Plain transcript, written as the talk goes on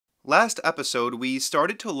Last episode, we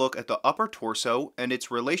started to look at the upper torso and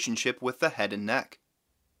its relationship with the head and neck.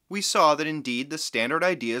 We saw that indeed the standard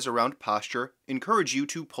ideas around posture encourage you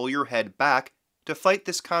to pull your head back to fight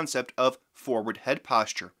this concept of forward head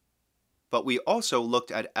posture. But we also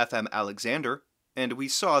looked at F.M. Alexander, and we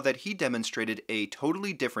saw that he demonstrated a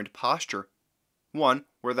totally different posture, one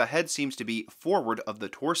where the head seems to be forward of the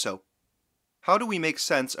torso. How do we make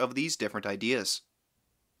sense of these different ideas?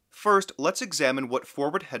 First, let's examine what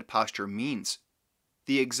forward head posture means.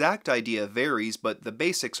 The exact idea varies, but the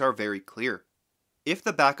basics are very clear. If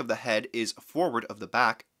the back of the head is forward of the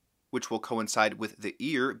back, which will coincide with the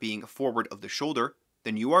ear being forward of the shoulder,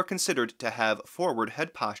 then you are considered to have forward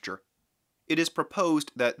head posture. It is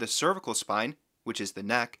proposed that the cervical spine, which is the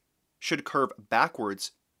neck, should curve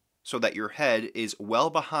backwards so that your head is well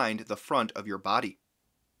behind the front of your body.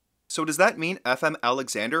 So does that mean F.M.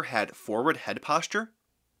 Alexander had forward head posture?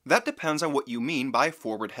 That depends on what you mean by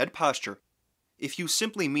forward head posture. If you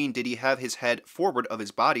simply mean did he have his head forward of his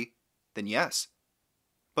body, then yes.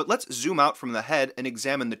 But let's zoom out from the head and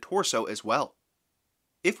examine the torso as well.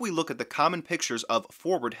 If we look at the common pictures of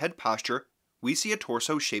forward head posture, we see a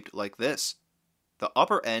torso shaped like this. The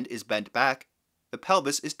upper end is bent back, the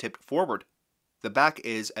pelvis is tipped forward. The back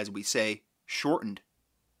is, as we say, shortened.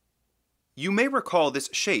 You may recall this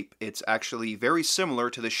shape. It's actually very similar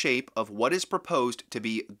to the shape of what is proposed to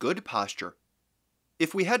be good posture.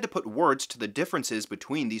 If we had to put words to the differences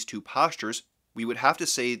between these two postures, we would have to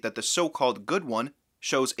say that the so-called good one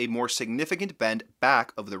shows a more significant bend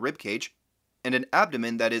back of the ribcage and an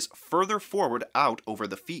abdomen that is further forward out over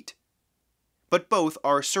the feet. But both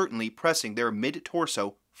are certainly pressing their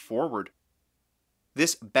mid-torso forward.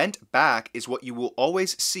 This bent back is what you will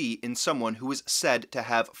always see in someone who is said to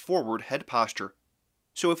have forward head posture.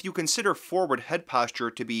 So if you consider forward head posture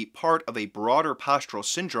to be part of a broader postural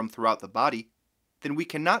syndrome throughout the body, then we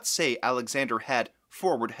cannot say Alexander had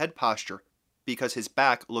forward head posture, because his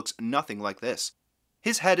back looks nothing like this.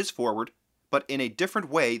 His head is forward, but in a different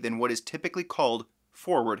way than what is typically called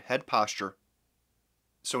forward head posture.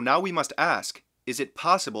 So now we must ask, is it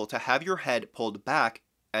possible to have your head pulled back,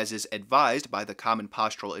 as is advised by the common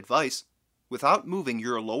postural advice, without moving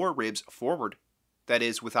your lower ribs forward? That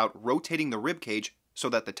is, without rotating the ribcage so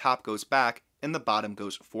that the top goes back and the bottom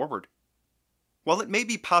goes forward. While it may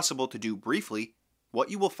be possible to do briefly, what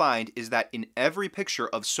you will find is that in every picture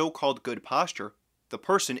of so-called good posture, the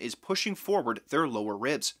person is pushing forward their lower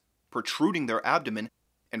ribs, protruding their abdomen,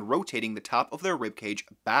 and rotating the top of their ribcage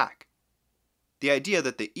back. The idea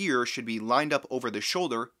that the ear should be lined up over the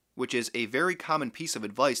shoulder, which is a very common piece of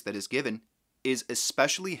advice that is given, is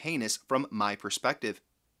especially heinous from my perspective.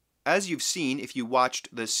 As you've seen if you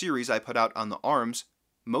watched the series I put out on the arms,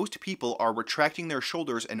 most people are retracting their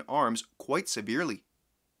shoulders and arms quite severely.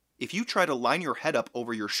 If you try to line your head up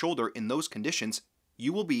over your shoulder in those conditions,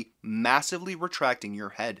 you will be massively retracting your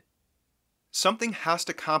head. Something has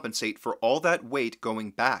to compensate for all that weight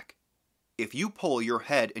going back. If you pull your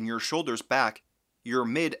head and your shoulders back, your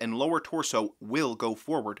mid and lower torso will go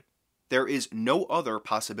forward. There is no other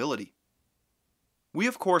possibility. We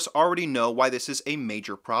of course already know why this is a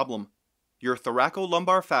major problem. Your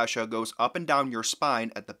thoracolumbar fascia goes up and down your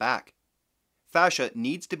spine at the back. Fascia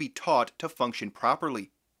needs to be taught to function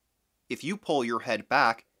properly. If you pull your head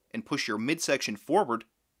back and push your midsection forward,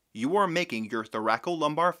 you are making your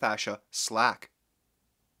thoracolumbar fascia slack.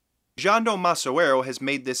 Masoero has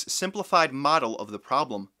made this simplified model of the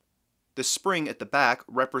problem. The spring at the back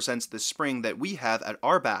represents the spring that we have at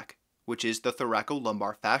our back, which is the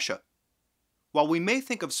thoracolumbar fascia. While we may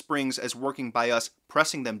think of springs as working by us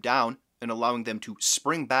pressing them down and allowing them to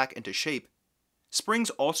spring back into shape, springs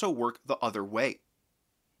also work the other way.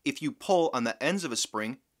 If you pull on the ends of a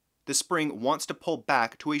spring, the spring wants to pull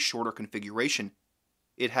back to a shorter configuration.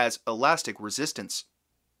 It has elastic resistance.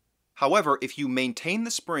 However, if you maintain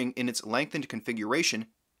the spring in its lengthened configuration,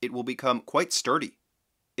 it will become quite sturdy.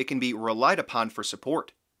 It can be relied upon for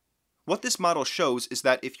support. What this model shows is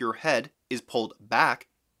that if your head is pulled back,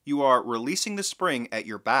 you are releasing the spring at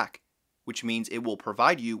your back, which means it will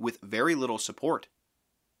provide you with very little support.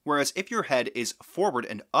 Whereas if your head is forward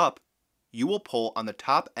and up, you will pull on the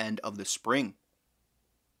top end of the spring.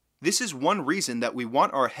 This is one reason that we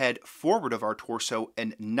want our head forward of our torso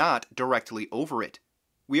and not directly over it.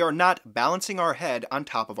 We are not balancing our head on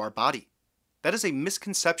top of our body. That is a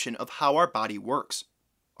misconception of how our body works.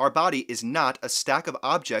 Our body is not a stack of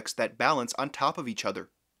objects that balance on top of each other.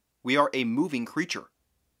 We are a moving creature.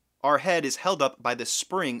 Our head is held up by the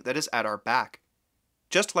spring that is at our back.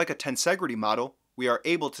 Just like a tensegrity model, we are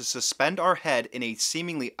able to suspend our head in a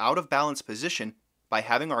seemingly out of balance position by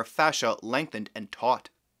having our fascia lengthened and taut.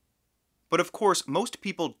 But of course, most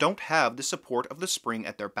people don't have the support of the spring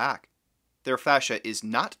at their back. Their fascia is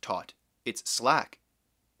not taut, it's slack,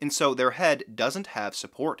 and so their head doesn't have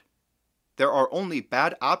support. There are only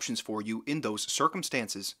bad options for you in those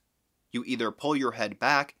circumstances. You either pull your head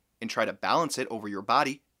back and try to balance it over your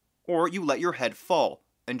body, or you let your head fall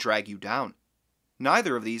and drag you down.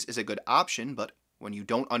 Neither of these is a good option, but when you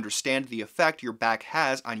don't understand the effect your back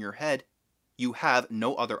has on your head, you have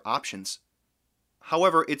no other options.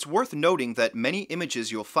 However, it's worth noting that many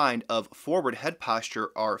images you'll find of forward head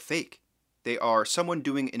posture are fake. They are someone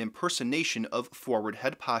doing an impersonation of forward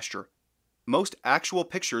head posture. Most actual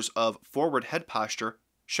pictures of forward head posture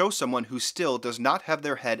show someone who still does not have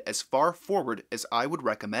their head as far forward as I would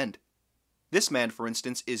recommend. This man, for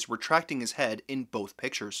instance, is retracting his head in both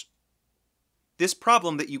pictures. This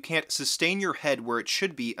problem that you can't sustain your head where it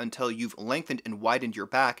should be until you've lengthened and widened your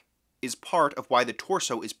back is part of why the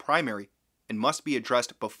torso is primary and must be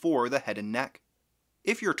addressed before the head and neck.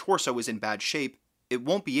 If your torso is in bad shape, it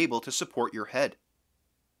won't be able to support your head.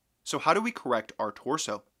 So how do we correct our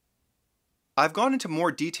torso? I've gone into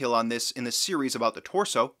more detail on this in the series about the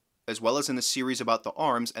torso, as well as in the series about the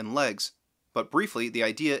arms and legs, but briefly the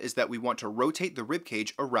idea is that we want to rotate the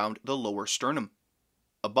ribcage around the lower sternum.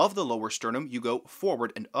 Above the lower sternum, you go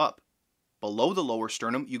forward and up. Below the lower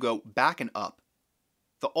sternum, you go back and up.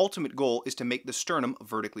 The ultimate goal is to make the sternum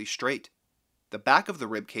vertically straight. The back of the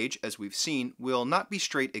ribcage, as we've seen, will not be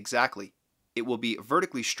straight exactly. It will be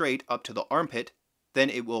vertically straight up to the armpit, then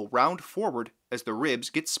it will round forward as the ribs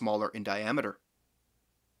get smaller in diameter.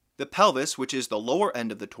 The pelvis, which is the lower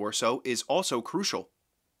end of the torso, is also crucial.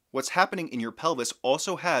 What's happening in your pelvis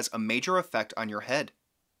also has a major effect on your head.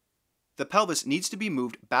 The pelvis needs to be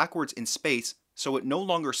moved backwards in space so it no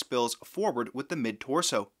longer spills forward with the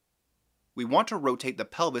mid-torso. We want to rotate the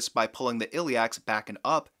pelvis by pulling the iliacs back and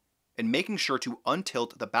up, and making sure to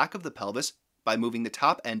untilt the back of the pelvis by moving the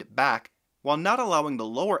top end back while not allowing the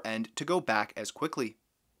lower end to go back as quickly.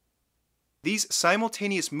 These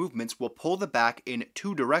simultaneous movements will pull the back in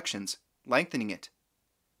two directions, lengthening it.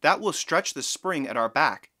 That will stretch the spring at our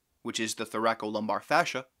back, which is the thoracolumbar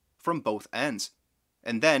fascia, from both ends,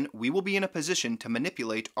 and then we will be in a position to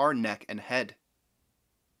manipulate our neck and head.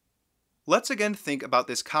 Let's again think about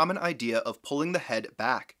this common idea of pulling the head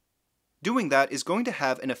back. Doing that is going to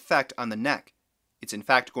have an effect on the neck. It's in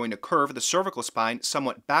fact going to curve the cervical spine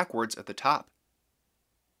somewhat backwards at the top.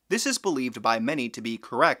 This is believed by many to be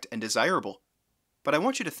correct and desirable, but I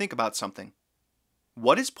want you to think about something.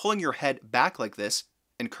 What is pulling your head back like this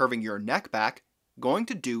and curving your neck back going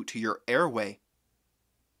to do to your airway?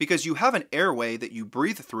 Because you have an airway that you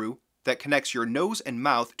breathe through that connects your nose and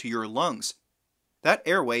mouth to your lungs. That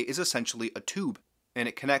airway is essentially a tube, and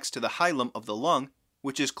it connects to the hilum of the lung,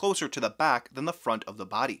 which is closer to the back than the front of the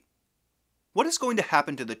body. What is going to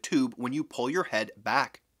happen to the tube when you pull your head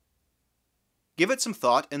back? Give it some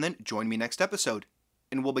thought and then join me next episode,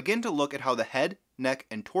 and we'll begin to look at how the head, neck,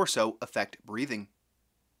 and torso affect breathing.